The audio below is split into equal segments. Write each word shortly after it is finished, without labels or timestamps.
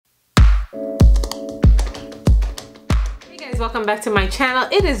welcome back to my channel.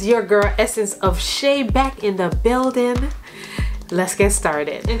 It is your girl Essence of Shay back in the building. Let's get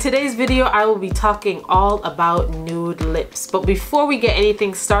started. In today's video I will be talking all about nude lips, but before we get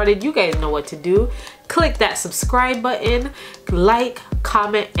anything started, you guys know what to do. Click that subscribe button, like,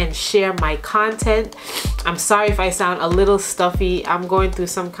 comment, and share my content. I'm sorry if I sound a little stuffy. I'm going through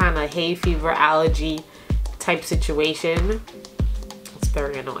some kind of hay fever allergy type situation. It's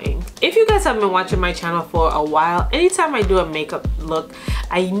very annoying. If you guys have been watching my channel for a while, anytime I do a makeup look,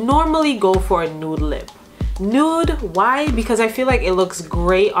 I normally go for a nude lip. Nude, why? Because I feel like it looks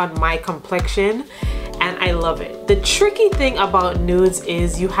great on my complexion and I love it. The tricky thing about nudes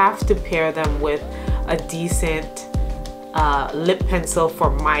is you have to pair them with a decent lip pencil for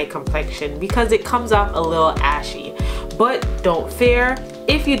my complexion because it comes off a little ashy. But don't fear,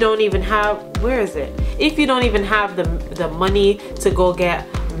 if you don't even have, if you don't even have the money to go get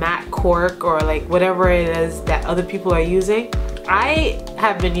matte cork or like whatever it is that other people are using, I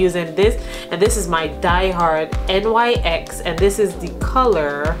have been using this, and this is my Die-Hard NYX, and this is the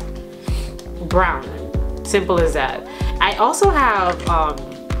color brown. Simple as that. I also have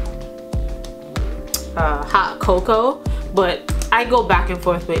hot cocoa, but I go back and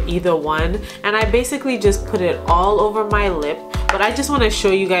forth with either one, and I basically just put it all over my lip. But I just want to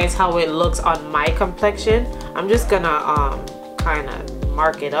show you guys how it looks on my complexion. I'm just gonna kind of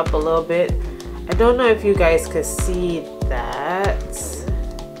mark it up a little bit. I don't know if you guys could see that,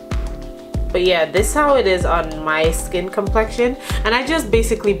 but yeah, this is how it is on my skin complexion, and I just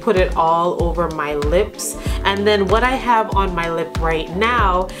basically put it all over my lips. And then what I have on my lip right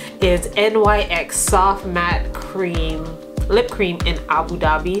now is NYX Soft Matte Lip Cream in Abu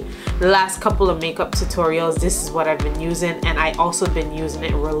Dhabi. The last couple of makeup tutorials, this is what I've been using, and I also been using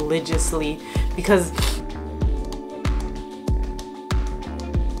it religiously because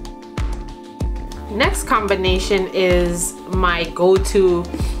next combination is my go-to,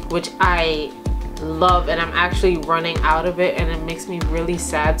 which I love, and I'm actually running out of it, and it makes me really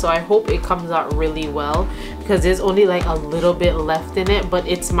sad. So I hope it comes out really well because there's only like a little bit left in it, but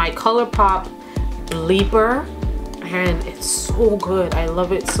it's my Colorpop Bleeper, and it's so good. I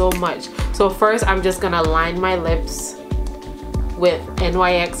love it so much. So first I'm just gonna line my lips with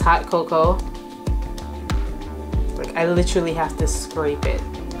NYX Hot Cocoa. Like, I literally have to scrape it.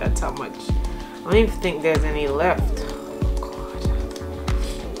 That's how much. I don't even think there's any left. Oh, God.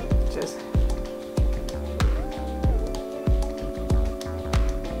 Just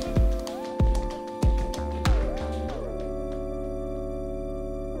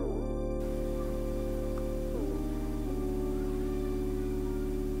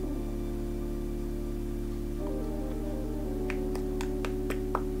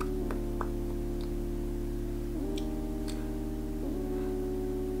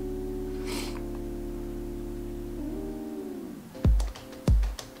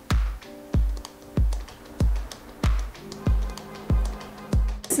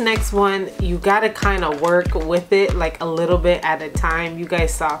next one, you gotta kind of work with it like a little bit at a time. You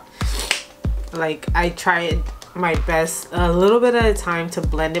guys saw, like, I tried my best a little bit at a time to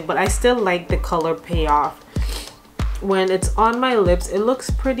blend it, but I still like the color payoff. When it's on my lips, it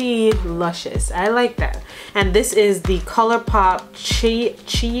looks pretty luscious. I like that. And this is the Colorpop Chi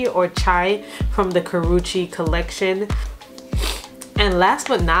from the Karuchi collection. And last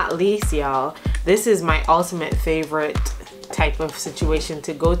but not least, y'all, this is my ultimate favorite type of situation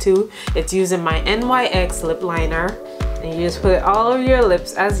to go to. It's using my NYX lip liner, and you just put it all over your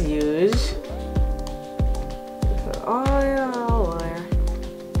lips as usual. Put it all there.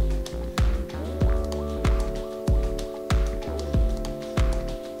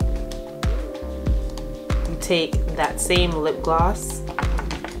 You take that same lip gloss,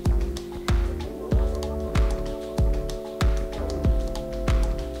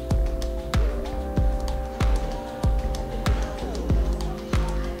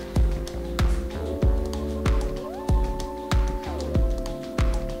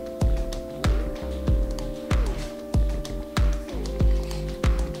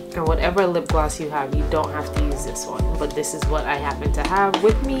 and whatever lip gloss you have, you don't have to use this one, but this is what I happen to have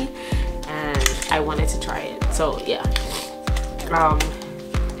with me and I wanted to try it. So yeah,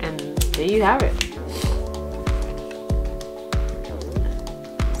 and there you have it.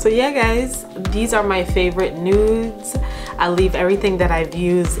 So yeah guys, these are my favorite nudes. I'll leave everything that I've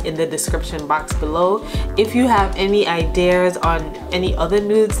used in the description box below. If you have any ideas on any other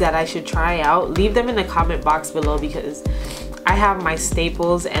nudes that I should try out, leave them in the comment box below because I have my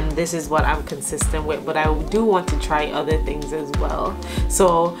staples and this is what I'm consistent with, but I do want to try other things as well.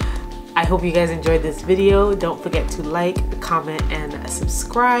 So I hope you guys enjoyed this video. Don't forget to like, comment, and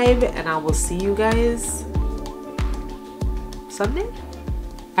subscribe, and I will see you guys Sunday.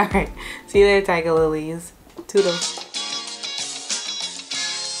 All right, see you later, Tiger Lilies. Toodles.